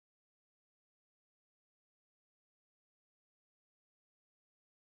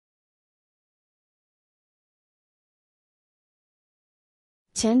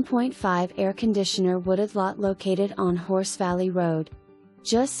10.5 air conditioner wooded lot located on Horse Valley Road,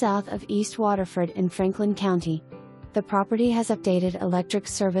 just south of East Waterford in Franklin County. The property has updated electric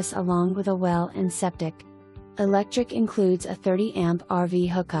service along with a well and septic. Electric includes a 30-amp RV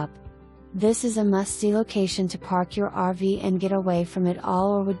hookup. This is a must-see location to park your RV and get away from it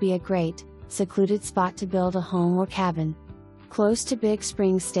all, or would be a great, secluded spot to build a home or cabin. Close to Big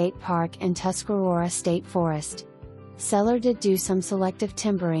Springs State Park and Tuscarora State Forest. Seller did do some selective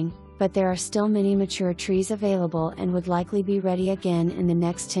timbering, but there are still many mature trees available and would likely be ready again in the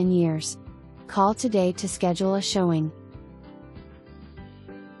next 10 years. Call today to schedule a showing.